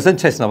 But it's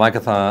interesting, the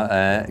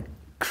Agatha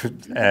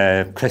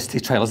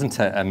Christie trial, isn't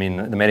it? I mean,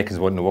 the Americans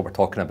won't know what we're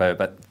talking about,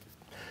 but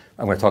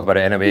I'm going to talk about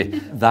it anyway.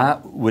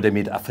 That would have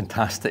made a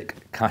fantastic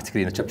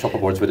category in the Chip Shop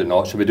Awards, would it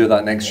not? Should we do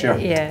that next year?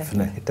 Yeah.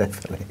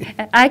 Definitely.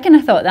 I kind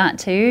of thought that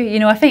too. You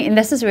know, I think, and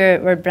this is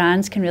where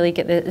brands can really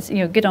get the, you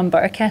know, good on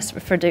Butterkist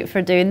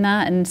for doing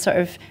that, and sort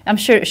of, I'm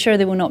sure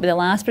they will not be the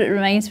last, but it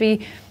reminds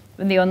me,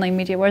 in the online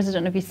media awards, I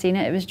don't know if you've seen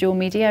it, it was Joe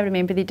Media. I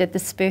remember they did the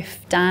spoof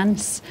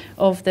dance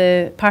of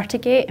the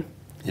Partygate.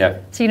 Yeah.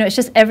 So, you know, it's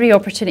just every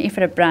opportunity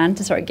for a brand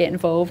to sort of get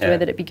involved,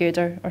 whether it be good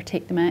or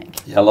take the mic.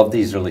 Yeah, I love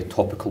these really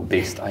topical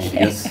based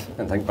ideas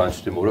and think brands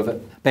should do more of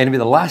it. But anyway,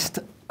 the last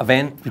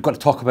event we've got to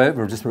talk about,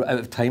 we're out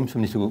of time, so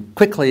we need to go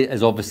quickly,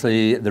 is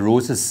obviously the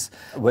Roses,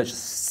 which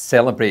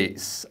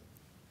celebrates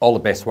all the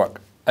best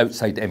work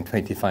outside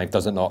M25,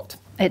 does it not?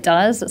 It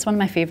does. It's one of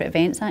my favourite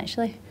events,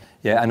 actually.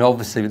 Yeah, and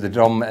obviously the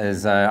Drum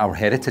is our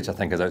heritage, I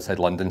think, is outside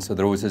London. So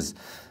the Roses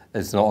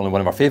is not only one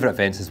of our favourite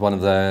events, it's one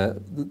of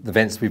the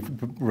events we've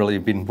really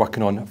been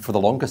working on for the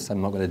longest.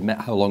 I'm not going to admit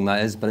how long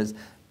that is, but it's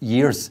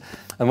years.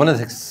 And one of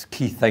the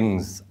key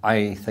things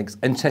I think is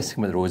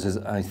interesting with the Roses,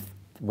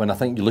 when I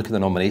think you look at the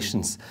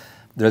nominations,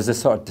 there's this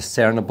sort of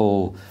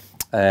discernible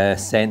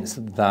sense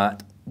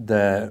that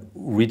the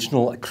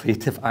regional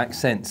creative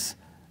accents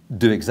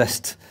do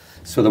exist.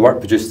 So the work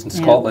produced in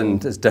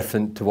Scotland is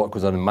different to what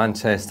goes on in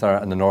Manchester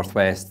and the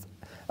Northwest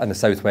and the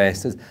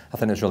Southwest. I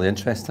think it's really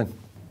interesting.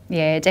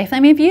 Yeah, definitely.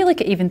 I mean, if you look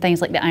at even things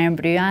like the Iron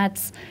Brew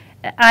ads,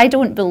 I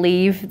don't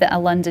believe that a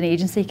London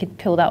agency could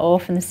pull that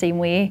off in the same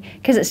way,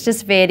 because it's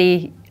just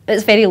very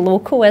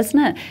local, isn't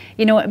it?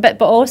 You know,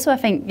 but also I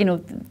think, you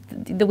know,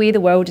 the way the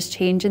world is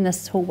changing,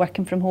 this whole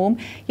working from home,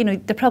 you know,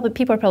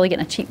 people are probably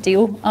getting a cheap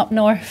deal up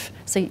north,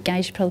 so you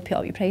guys should probably put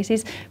up your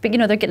prices. But, you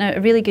know, they're getting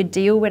a really good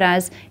deal,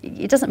 whereas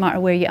it doesn't matter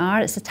where you are,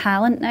 it's a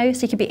talent now,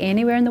 so you can be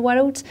anywhere in the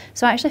world.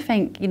 So I actually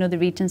think, you know, the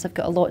regions have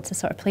got a lot to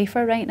sort of play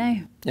for right now.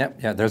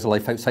 Yeah, there's a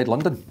life outside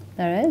London.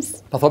 There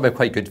is. I thought it would be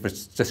quite good to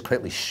just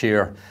quickly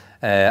share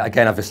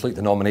Again, I've just looked at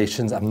the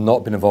nominations. I've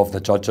not been involved in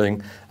the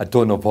judging. I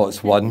don't know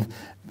what's won.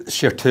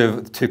 Share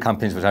two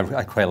campaigns which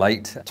I quite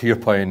liked. To your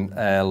point,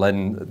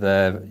 Lynn,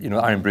 the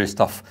Iron Brew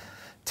stuff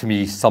to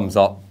me sums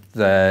up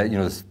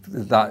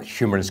that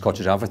humour in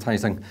Scottish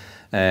advertising,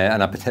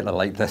 and I particularly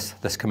like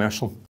this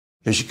commercial.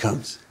 Here she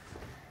comes.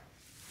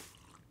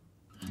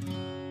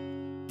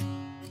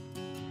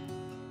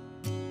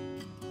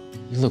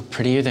 You look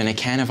prettier than a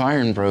can of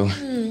Iron Brew.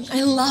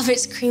 I love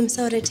its cream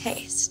soda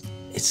taste.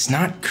 It's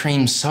not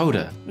cream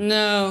soda.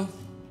 No.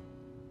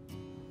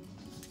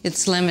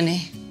 It's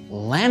lemony.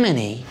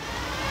 Lemony?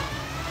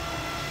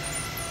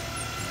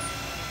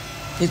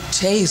 It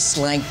tastes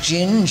like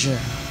ginger.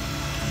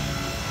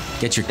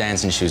 Get your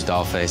dancing shoes,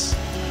 dollface.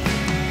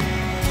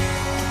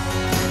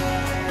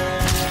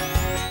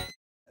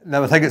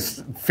 Now, I think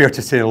it's fair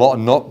to say a lot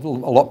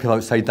of people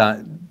outside that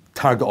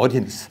target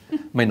audience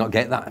might not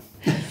get that.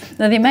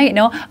 No, they might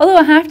not. Although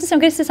I have to say,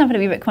 I'm going to say something a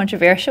wee bit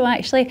controversial,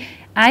 actually.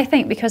 I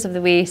think because of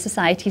the way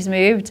society's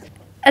moved,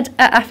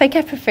 I think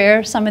I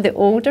prefer some of the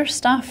older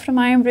stuff from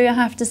Iron Brew, I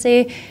have to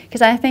say,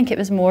 because I think it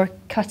was more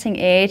cutting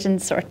edge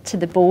and sort of to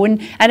the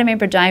bone. I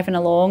remember driving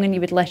along and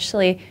you would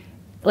literally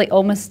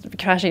almost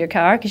crash your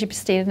car because you'd be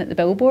staring at the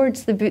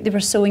billboards. They were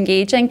so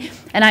engaging,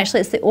 and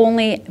actually it's the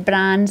only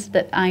brand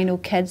that I know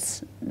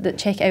kids that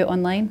check out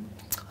online.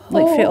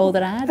 Look through all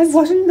their ads. And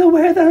wasn't the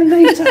weather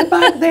nicer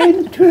back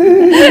then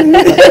too?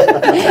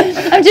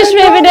 I'm just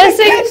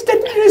reminiscing. Kids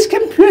didn't use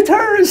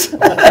computers.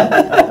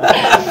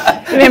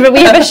 Remember,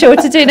 we have a show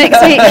to do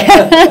next week.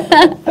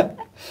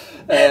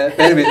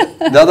 Anyway,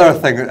 the other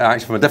thing,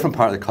 actually from a different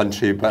part of the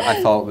country, but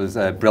I thought was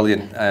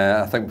brilliant.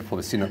 I think we've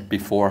probably seen it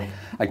before.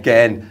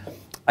 Again,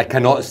 I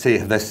cannot say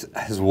if this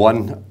has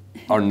won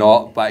or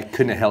not, but I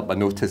couldn't help but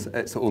notice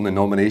it's the only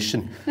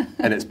nomination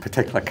in its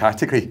particular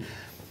category.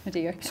 Oh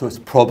dear. So it's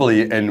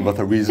probably in with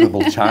a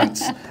reasonable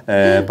chance.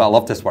 But I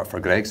love this work for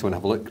Greg, so we'll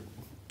have a look.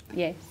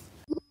 Yes.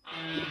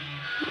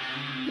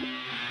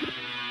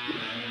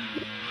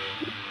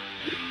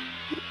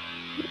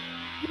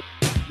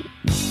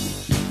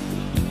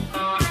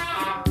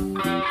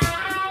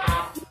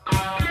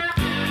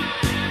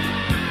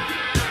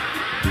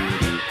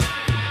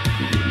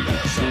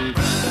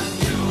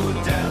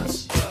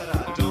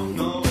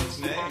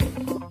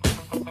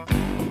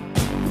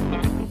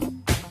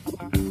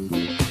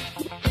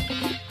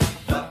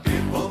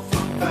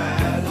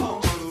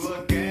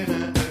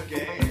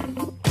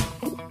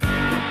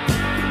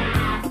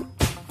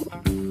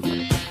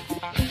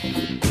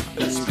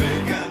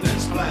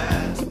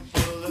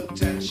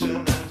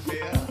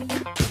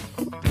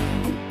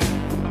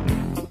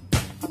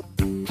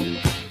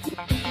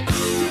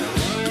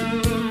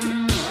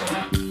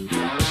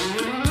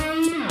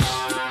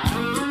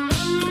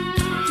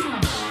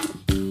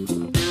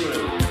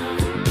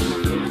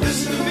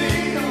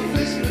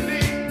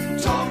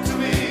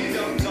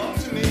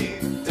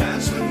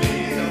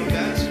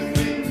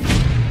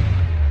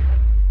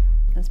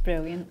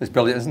 Brilliant. It's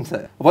brilliant, isn't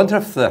it? I wonder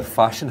if the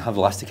fashion have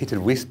elasticated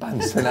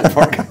waistbands in that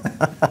work.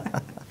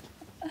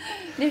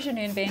 There's your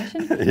new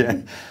invention. Yeah,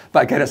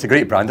 but again, it's a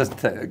great brand,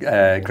 isn't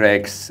it,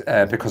 Greg's?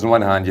 Because on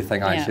one hand, you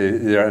think actually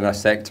they're in a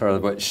sector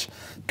which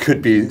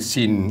could be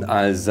seen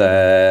as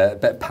a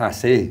bit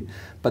passé,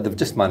 but they've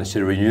just managed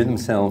to renew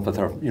themselves with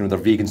their, their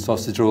vegan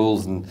sausage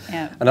rolls, and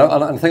I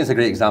think it's a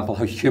great example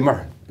how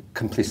humour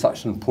can play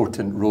such an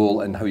important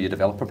role in how you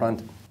develop a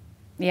brand.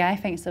 Yeah, I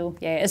think so.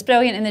 Yeah, it's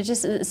brilliant, and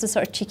it's the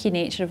sort of cheeky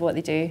nature of what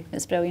they do.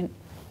 It's brilliant.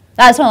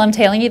 That's all I'm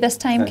telling you this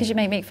time, because you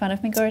might make fun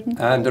of me, Gordon.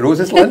 And the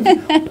roses, Lynn?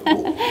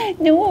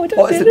 No, don't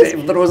What is the date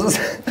of the roses?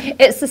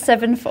 It's the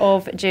 7th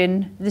of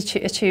June,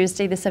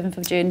 Tuesday, the 7th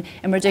of June,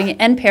 and we're doing it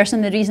in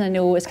person. The reason I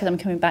know is because I'm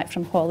coming back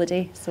from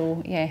holiday,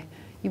 so yeah.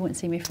 You won't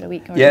see me for a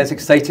week. Yeah, it's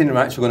exciting. We're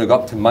actually going to go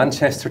up to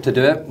Manchester to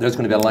do it. There's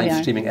going to be a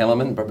live streaming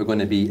element, but we're going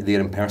to be there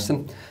in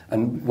person.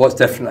 And what's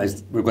different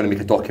is we're going to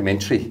make a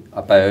documentary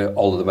about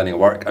all of the winning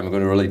work, and we're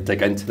going to really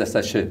dig into this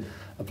issue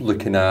of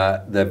looking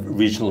at the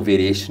regional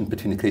variation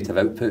between the creative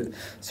output.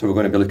 So we're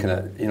going to be looking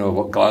at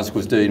what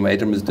Glasgow's doing, what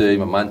Edinburgh's doing,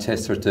 what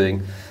Manchester's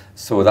doing.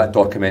 So that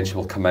documentary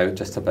will come out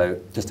just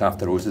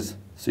after Roses.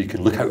 So you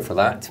can look out for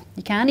that.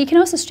 You can. You can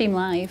also stream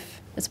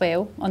live as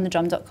well on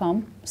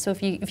thedrum.com. So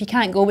if you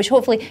can't go, which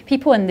hopefully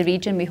people in the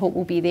region we hope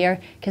will be there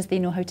because they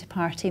know how to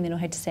party and they know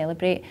how to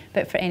celebrate.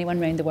 But for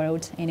anyone around the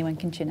world, anyone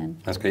can tune in.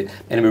 That's great.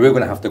 Anyway, we're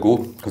going to have to go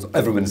because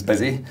everyone's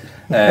busy.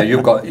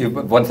 You've got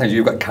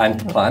Cannes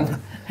to plan.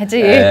 I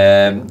do.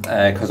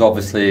 Because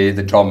obviously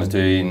the Drum is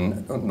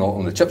doing not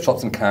only chip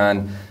shops in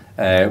Cannes.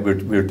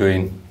 We're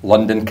doing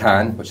London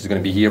Cannes, which is going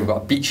to be here. We've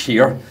got a beach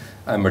here,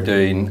 and we're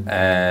doing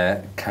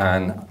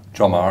Cannes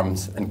Drum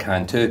Arms in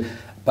Cannes too.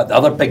 But the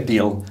other big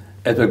deal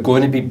is we're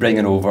going to be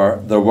bringing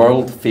over the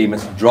world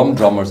famous drum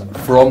drummers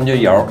from New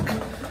York,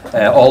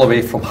 all the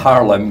way from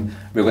Harlem.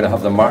 We're going to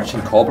have the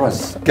Marching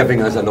Cobras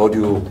giving us an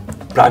audio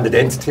brand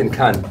identity in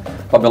Cannes.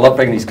 But we love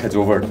bringing these kids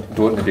over,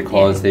 don't we?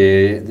 Because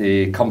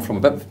they come from a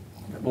bit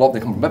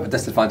of a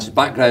disadvantaged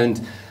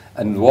background.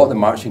 And what the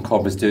Marching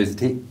Cobras do is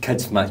they take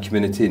kids from that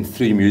community and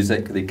through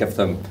music they give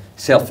them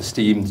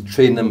self-esteem,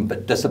 train them,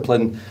 but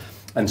discipline.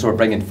 And so we're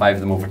bringing 5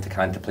 of them over to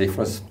Cannes to play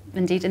for us.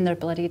 Indeed, and they're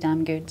bloody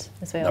damn good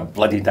as well. They're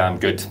bloody damn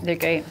good. They're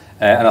great.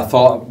 And I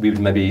thought we would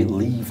maybe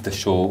leave the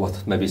show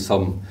with maybe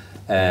some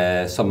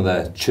of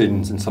the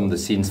tunes and some of the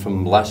scenes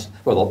from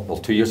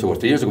 2 years ago,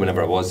 3 years ago,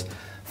 whenever it was,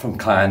 from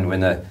Cannes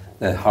when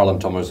the Harlem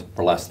Drummers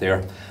were last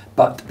there.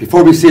 But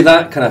before we say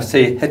that, can I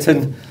say,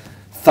 Hiten,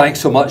 thanks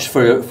so much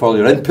for all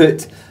your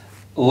input.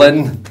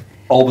 Lynn,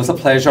 always a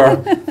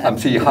pleasure. I'm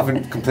sure you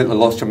haven't completely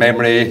lost your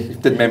memory. You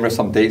did remember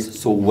some dates,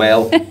 so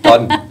well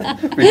done.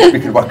 we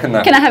could work on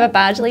that. Can I have a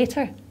badge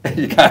later?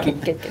 You can.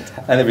 Good.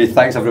 Anyway,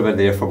 thanks everybody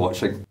there for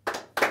watching.